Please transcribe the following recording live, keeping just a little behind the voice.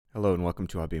Hello and welcome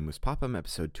to Habemus Papam,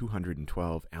 episode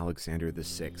 212, Alexander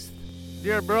VI.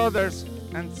 Dear brothers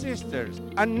and sisters,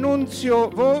 Annuncio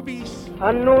vobis,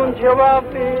 Annuncio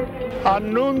vobis,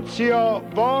 Annuncio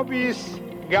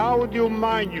vobis Gaudium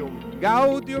Magnum.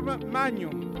 Gaudium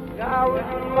Magnum.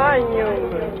 Gaudium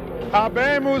Magnum.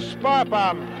 Habemus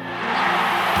Papam.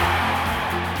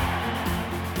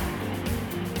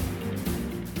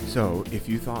 So, if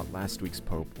you thought last week's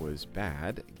Pope was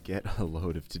bad, get a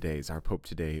load of today's. Our Pope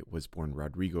today was born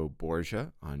Rodrigo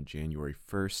Borgia on January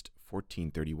 1st,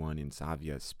 1431 in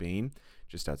Savia, Spain,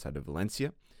 just outside of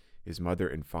Valencia. His mother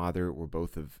and father were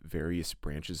both of various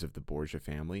branches of the Borgia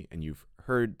family, and you've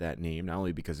heard that name not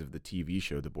only because of the TV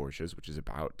show The Borgias, which is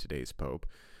about today's Pope,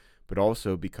 but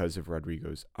also because of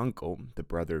Rodrigo's uncle, the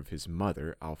brother of his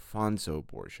mother, Alfonso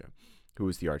Borgia, who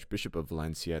was the Archbishop of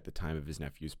Valencia at the time of his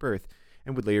nephew's birth,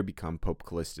 and would later become Pope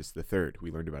Callistus III, who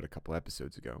we learned about a couple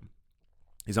episodes ago.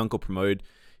 His uncle promoted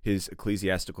his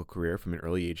ecclesiastical career from an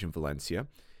early age in Valencia,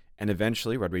 and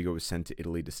eventually Rodrigo was sent to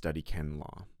Italy to study canon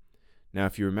law. Now,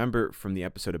 if you remember from the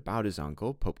episode about his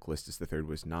uncle, Pope Callistus III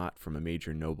was not from a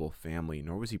major noble family,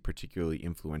 nor was he particularly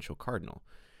influential cardinal,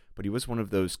 but he was one of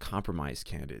those compromise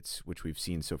candidates, which we've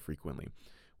seen so frequently.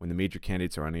 When the major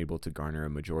candidates are unable to garner a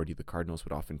majority, the cardinals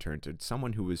would often turn to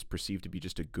someone who was perceived to be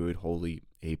just a good, holy,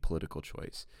 apolitical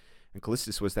choice. And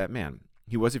Callistus was that man.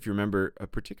 He was, if you remember, a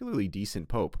particularly decent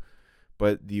pope,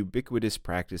 but the ubiquitous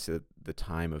practice at the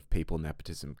time of papal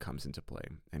nepotism comes into play,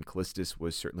 and Callistus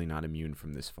was certainly not immune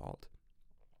from this fault.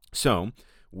 So,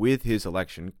 with his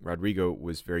election, Rodrigo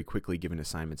was very quickly given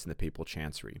assignments in the papal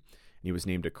chancery, and he was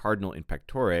named a cardinal in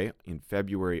pectore in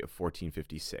February of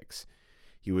 1456.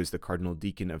 He was the cardinal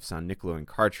deacon of San Nicolo in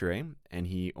Carcere, and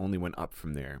he only went up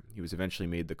from there. He was eventually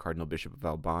made the cardinal bishop of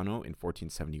Albano in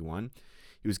 1471.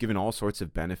 He was given all sorts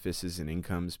of benefices and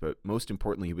incomes, but most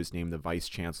importantly, he was named the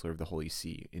vice-chancellor of the Holy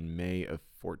See in May of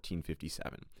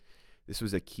 1457. This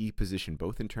was a key position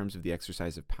both in terms of the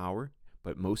exercise of power,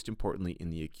 but most importantly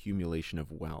in the accumulation of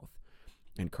wealth.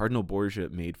 And Cardinal Borgia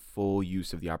made full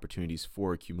use of the opportunities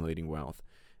for accumulating wealth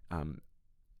and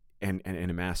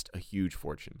amassed a huge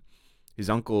fortune. His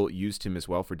uncle used him as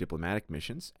well for diplomatic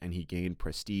missions, and he gained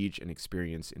prestige and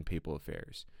experience in papal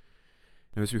affairs.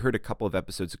 Now, as we heard a couple of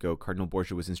episodes ago, Cardinal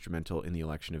Borgia was instrumental in the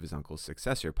election of his uncle's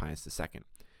successor, Pius II.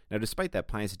 Now, despite that,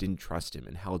 Pius didn't trust him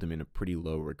and held him in a pretty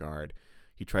low regard.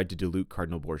 He tried to dilute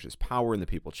Cardinal Borgia's power in the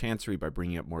papal chancery by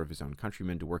bringing up more of his own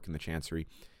countrymen to work in the chancery,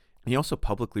 and he also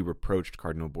publicly reproached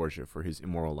Cardinal Borgia for his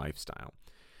immoral lifestyle.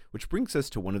 Which brings us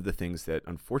to one of the things that,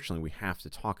 unfortunately, we have to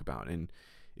talk about, and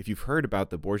if you've heard about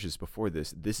the Borgias before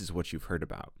this, this is what you've heard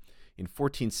about. In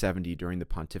 1470, during the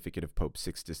pontificate of Pope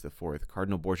Sixtus IV,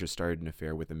 Cardinal Borgia started an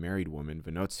affair with a married woman,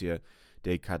 Venozia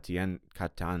de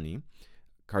Catani.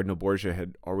 Cardinal Borgia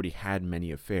had already had many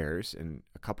affairs and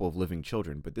a couple of living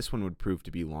children, but this one would prove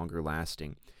to be longer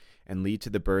lasting and lead to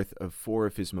the birth of four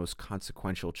of his most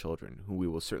consequential children, who we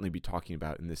will certainly be talking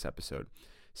about in this episode: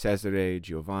 Cesare,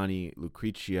 Giovanni,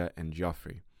 Lucrezia, and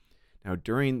Geoffrey. Now,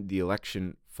 during the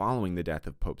election following the death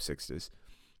of Pope Sixtus,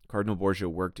 Cardinal Borgia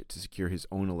worked to secure his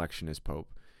own election as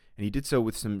pope, and he did so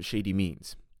with some shady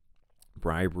means: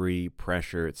 bribery,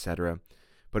 pressure, etc.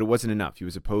 But it wasn't enough. He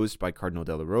was opposed by Cardinal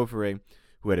della Rovere,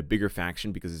 who had a bigger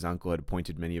faction because his uncle had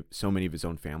appointed so many of his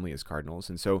own family as cardinals,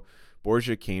 and so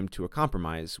Borgia came to a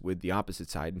compromise with the opposite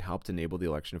side and helped enable the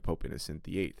election of Pope Innocent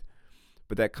VIII.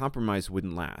 But that compromise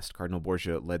wouldn't last. Cardinal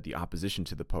Borgia led the opposition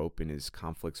to the Pope in his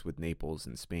conflicts with Naples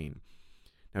and Spain.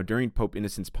 Now, during Pope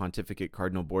Innocent's pontificate,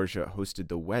 Cardinal Borgia hosted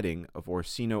the wedding of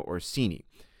Orsino Orsini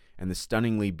and the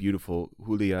stunningly beautiful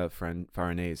Giulia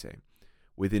Farnese.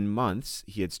 Within months,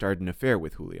 he had started an affair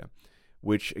with Giulia,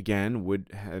 which, again, would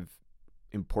have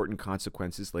important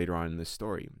consequences later on in this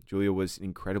story. Giulia was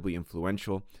incredibly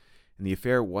influential, and the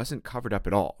affair wasn't covered up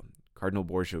at all. Cardinal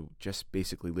Borgia just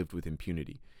basically lived with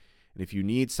impunity. And if you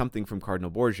need something from Cardinal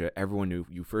Borgia, everyone knew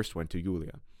you first went to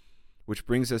Giulia. Which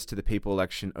brings us to the papal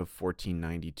election of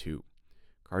 1492.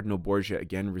 Cardinal Borgia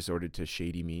again resorted to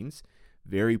shady means,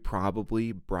 very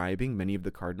probably bribing many of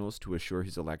the cardinals to assure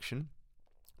his election.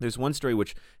 There's one story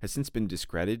which has since been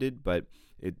discredited, but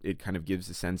it kind of gives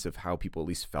a sense of how people at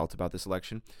least felt about this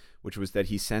election, which was that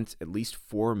he sent at least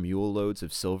 4 mule loads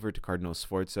of silver to Cardinal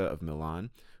Sforza of Milan,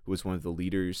 who was one of the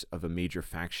leaders of a major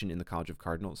faction in the College of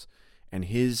Cardinals. And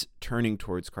his turning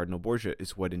towards Cardinal Borgia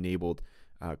is what enabled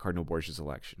Cardinal Borgia's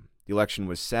election. The election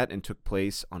was set and took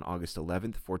place on August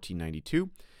 11th, 1492.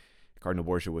 Cardinal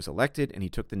Borgia was elected, and he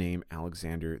took the name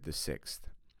Alexander VI.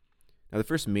 Now, the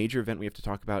first major event we have to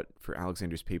talk about for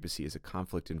Alexander's papacy is a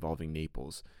conflict involving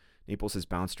Naples. Naples has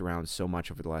bounced around so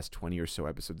much over the last 20 or so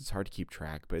episodes, it's hard to keep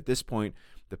track. But at this point,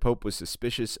 the Pope was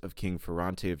suspicious of King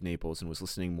Ferrante of Naples and was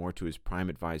listening more to his prime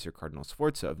advisor, Cardinal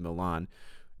Sforza of Milan.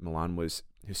 Milan was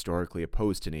historically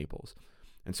opposed to Naples.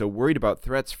 And so, worried about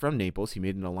threats from Naples, he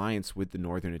made an alliance with the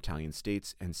northern Italian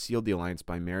states and sealed the alliance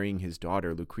by marrying his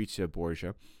daughter, Lucrezia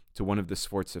Borgia, to one of the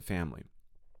Sforza family.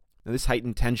 Now, this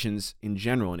heightened tensions in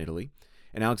general in Italy,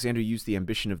 and Alexander used the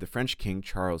ambition of the French king,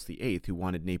 Charles VIII, who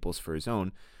wanted Naples for his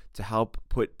own, to help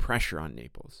put pressure on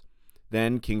Naples.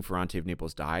 Then, King Ferrante of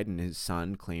Naples died, and his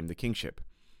son claimed the kingship.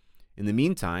 In the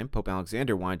meantime, Pope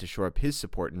Alexander wanted to shore up his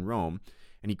support in Rome,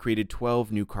 and he created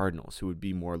 12 new cardinals who would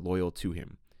be more loyal to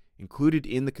him. Included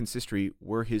in the consistory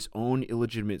were his own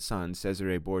illegitimate son,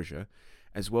 Cesare Borgia,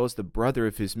 as well as the brother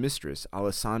of his mistress,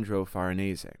 Alessandro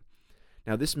Farnese.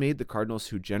 Now, this made the cardinals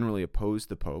who generally opposed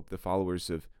the Pope, the followers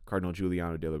of Cardinal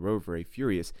Giuliano della Rovere,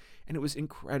 furious, and it was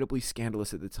incredibly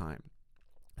scandalous at the time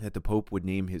that the Pope would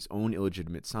name his own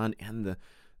illegitimate son and the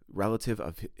relative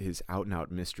of his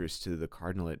out-and-out mistress to the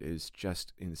cardinalate is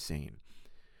just insane.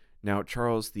 Now,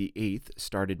 Charles VIII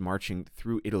started marching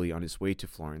through Italy on his way to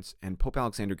Florence, and Pope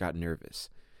Alexander got nervous.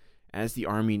 As the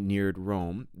army neared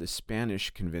Rome, the Spanish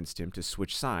convinced him to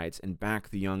switch sides and back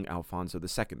the young Alfonso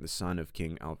II, the son of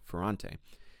King Ferrante.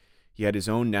 He had his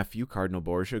own nephew, Cardinal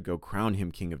Borgia, go crown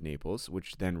him King of Naples,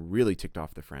 which then really ticked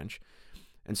off the French.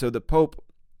 And so the Pope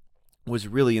was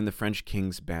really in the French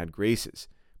king's bad graces,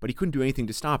 but he couldn't do anything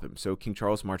to stop him, so King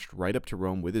Charles marched right up to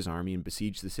Rome with his army and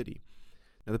besieged the city.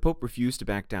 Now, the Pope refused to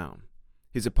back down.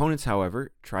 His opponents,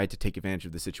 however, tried to take advantage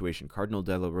of the situation. Cardinal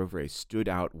della Rovere stood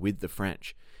out with the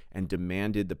French and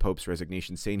demanded the Pope's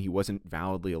resignation, saying he wasn't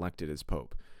validly elected as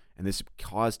Pope, and this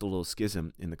caused a little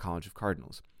schism in the College of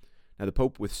Cardinals. Now, the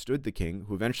Pope withstood the king,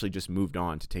 who eventually just moved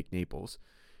on to take Naples,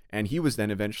 and he was then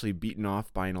eventually beaten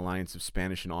off by an alliance of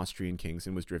Spanish and Austrian kings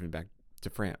and was driven back to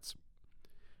France.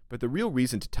 But the real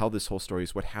reason to tell this whole story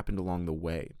is what happened along the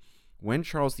way. When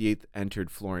Charles VIII entered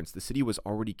Florence, the city was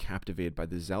already captivated by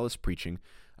the zealous preaching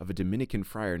of a Dominican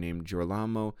friar named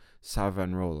Girolamo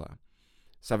Savonarola.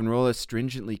 Savonarola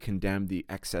stringently condemned the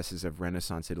excesses of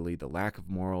Renaissance Italy, the lack of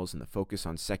morals, and the focus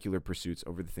on secular pursuits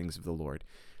over the things of the Lord.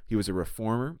 He was a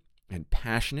reformer and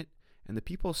passionate, and the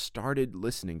people started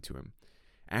listening to him.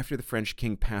 After the French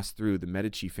king passed through, the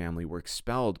Medici family were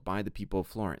expelled by the people of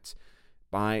Florence,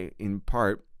 by, in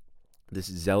part, this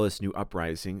zealous new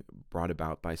uprising brought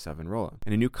about by Savonarola.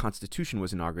 And a new constitution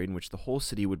was inaugurated in which the whole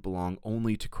city would belong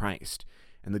only to Christ,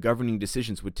 and the governing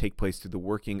decisions would take place through the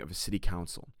working of a city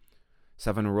council.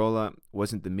 Savonarola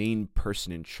wasn't the main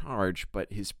person in charge,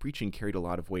 but his preaching carried a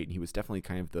lot of weight, and he was definitely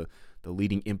kind of the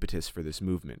leading impetus for this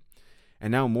movement.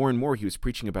 And now more and more he was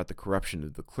preaching about the corruption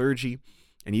of the clergy,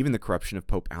 and even the corruption of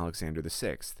Pope Alexander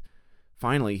VI.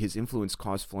 Finally, his influence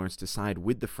caused Florence to side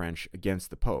with the French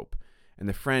against the Pope, and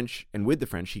with the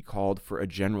French, he called for a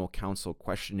general council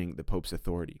questioning the Pope's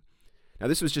authority. Now,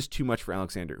 this was just too much for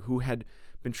Alexander, who had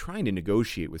been trying to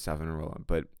negotiate with Savonarola,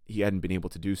 but he hadn't been able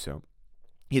to do so.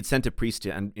 He had sent a priest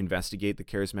to investigate the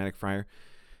charismatic friar,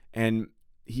 and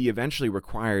he eventually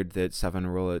required that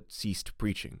Savonarola ceased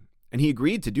preaching. And he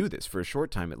agreed to do this for a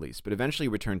short time at least, but eventually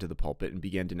returned to the pulpit and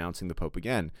began denouncing the Pope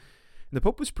again. And the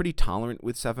Pope was pretty tolerant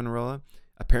with Savonarola.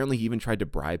 Apparently, he even tried to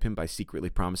bribe him by secretly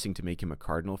promising to make him a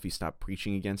cardinal if he stopped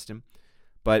preaching against him.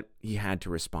 But he had to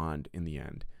respond in the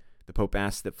end. The Pope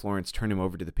asked that Florence turn him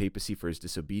over to the papacy for his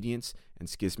disobedience and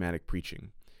schismatic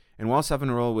preaching. And while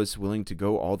Savonarola was willing to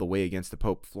go all the way against the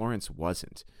Pope, Florence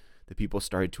wasn't. The people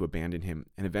started to abandon him,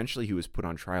 and eventually he was put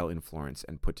on trial in Florence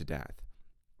and put to death.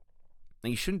 Now,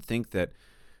 you shouldn't think that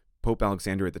Pope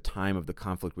Alexander at the time of the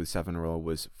conflict with Savonarola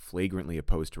was flagrantly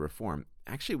opposed to reform.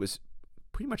 Actually, it was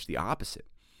pretty much the opposite.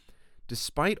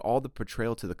 Despite all the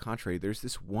portrayal to the contrary, there's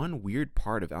this one weird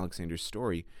part of Alexander's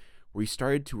story where he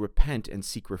started to repent and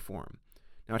seek reform.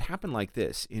 Now, it happened like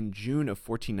this. In June of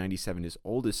 1497, his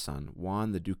oldest son,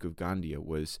 Juan the Duke of Gandia,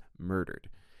 was murdered.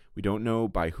 We don't know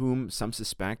by whom. Some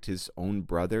suspect his own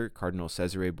brother, Cardinal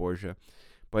Cesare Borgia,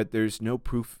 but there's no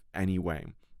proof anyway.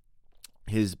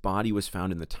 His body was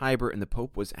found in the Tiber, and the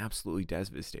Pope was absolutely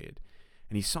devastated.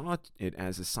 And he saw it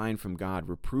as a sign from God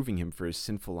reproving him for his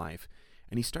sinful life.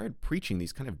 And he started preaching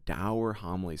these kind of dour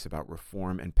homilies about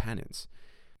reform and penance.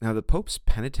 Now, the Pope's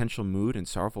penitential mood and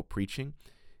sorrowful preaching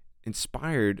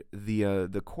inspired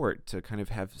the court to kind of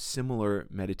have similar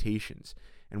meditations.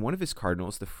 And one of his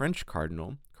cardinals, the French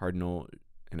cardinal,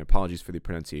 and apologies for the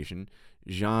pronunciation,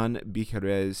 Jean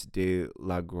Bicares de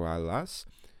Lagualas,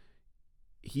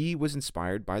 he was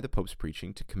inspired by the Pope's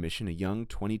preaching to commission a young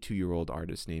 22-year-old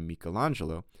artist named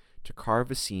Michelangelo to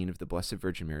carve a scene of the Blessed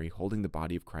Virgin Mary holding the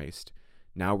body of Christ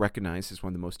now recognized as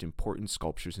one of the most important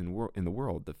sculptures in the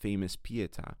world, the famous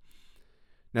Pietà.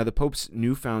 Now, the Pope's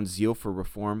newfound zeal for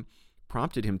reform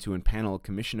prompted him to impanel a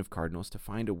commission of cardinals to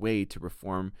find a way to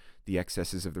reform the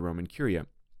excesses of the Roman Curia.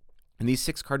 And these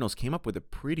 6 cardinals came up with a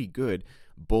pretty good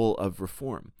bull of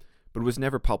reform, but it was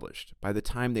never published. By the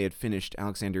time they had finished,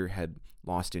 Alexander had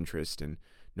lost interest and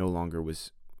no longer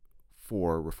was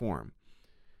for reform.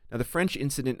 Now, the French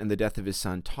incident and the death of his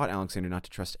son taught Alexander not to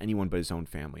trust anyone but his own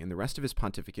family, and the rest of his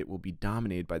pontificate will be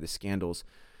dominated by the scandals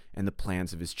and the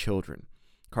plans of his children.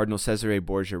 Cardinal Cesare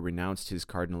Borgia renounced his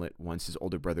cardinalate once his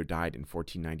older brother died in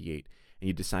 1498, and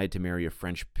he decided to marry a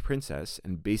French princess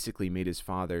and basically made his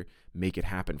father make it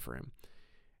happen for him.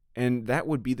 And that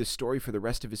would be the story for the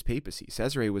rest of his papacy.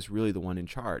 Cesare was really the one in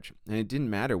charge, and it didn't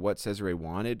matter what Cesare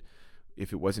wanted.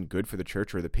 If it wasn't good for the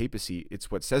church or the papacy,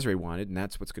 it's what Cesare wanted, and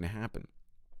that's what's going to happen.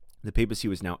 The papacy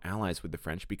was now allies with the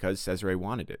French because Cesare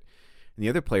wanted it. And the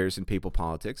other players in papal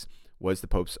politics was the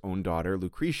Pope's own daughter,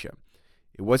 Lucretia.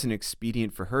 It wasn't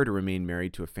expedient for her to remain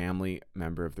married to a family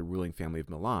member of the ruling family of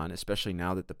Milan, especially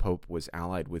now that the Pope was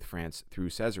allied with France through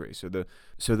Cesare.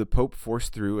 So the Pope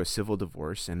forced through a civil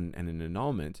divorce and an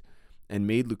annulment and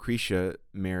made Lucretia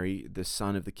marry the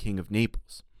son of the King of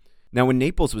Naples. Now, when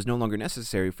Naples was no longer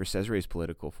necessary for Cesare's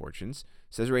political fortunes,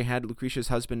 Cesare had Lucretia's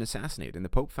husband assassinated, and the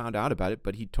Pope found out about it,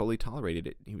 but he totally tolerated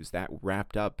it. He was that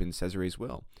wrapped up in Cesare's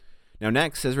will. Now,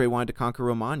 next, Cesare wanted to conquer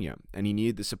Romagna, and he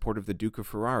needed the support of the Duke of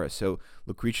Ferrara, so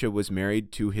Lucretia was married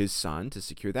to his son to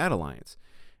secure that alliance.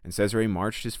 And Cesare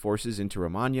marched his forces into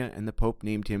Romagna, and the Pope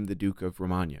named him the Duke of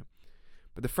Romagna.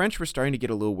 But the French were starting to get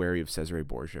a little wary of Cesare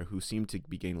Borgia, who seemed to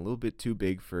be getting a little bit too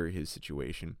big for his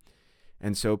situation.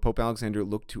 And so Pope Alexander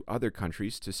looked to other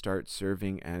countries to start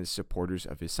serving as supporters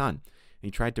of his son. And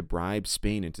he tried to bribe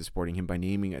Spain into supporting him by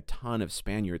naming a ton of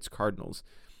Spaniards cardinals.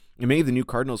 And many of the new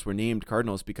cardinals were named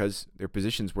cardinals because their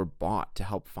positions were bought to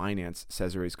help finance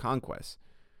Cesare's conquests.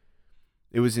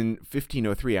 It was in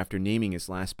 1503, after naming his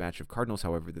last batch of cardinals,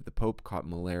 however, that the Pope caught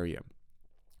malaria,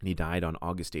 and he died on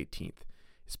August 18th.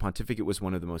 His pontificate was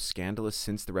one of the most scandalous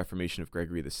since the Reformation of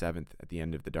Gregory VII at the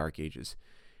end of the Dark Ages,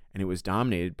 and it was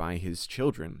dominated by his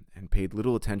children and paid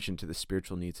little attention to the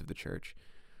spiritual needs of the Church.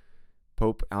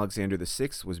 Pope Alexander VI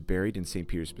was buried in St.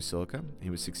 Peter's Basilica. He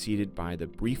was succeeded by the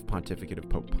brief pontificate of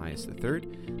Pope Pius III,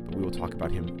 but we will talk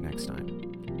about him next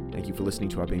time. Thank you for listening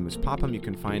to Habemus Papam. You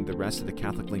can find the rest of the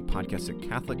Catholic Link podcast at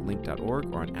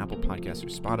catholiclink.org or on Apple Podcasts or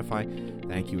Spotify.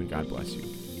 Thank you and God bless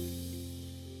you.